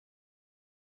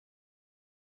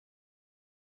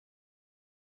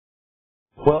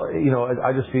Well,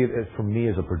 I just see it as, for me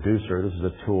as a producer, this is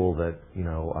a tool that,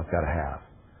 I've got to have.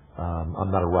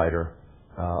 I'm not a writer,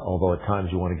 although at times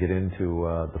you want to get into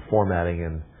the formatting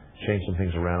and change some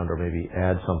things around or maybe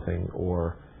add something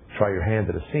or try your hand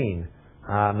at a scene.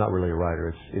 I'm not really a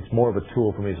writer. It's more of a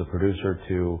tool for me as a producer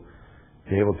to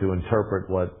be able to interpret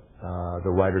what the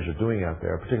writers are doing out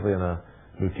there, particularly in a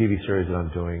new TV series that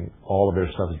I'm doing. All of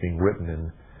their stuff is being written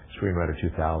in Screenwriter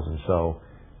 2000. So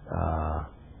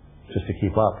just to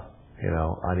keep up,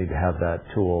 I need to have that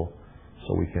tool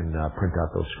so we can print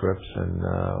out those scripts and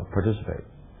participate.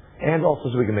 And also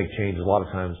so we can make changes. A lot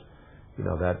of times,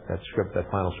 that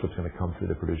final script's going to come through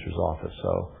the producer's office.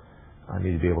 So I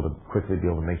need to be able to quickly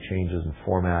make changes and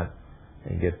format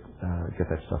and get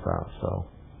that stuff out. So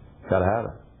gotta have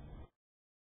it.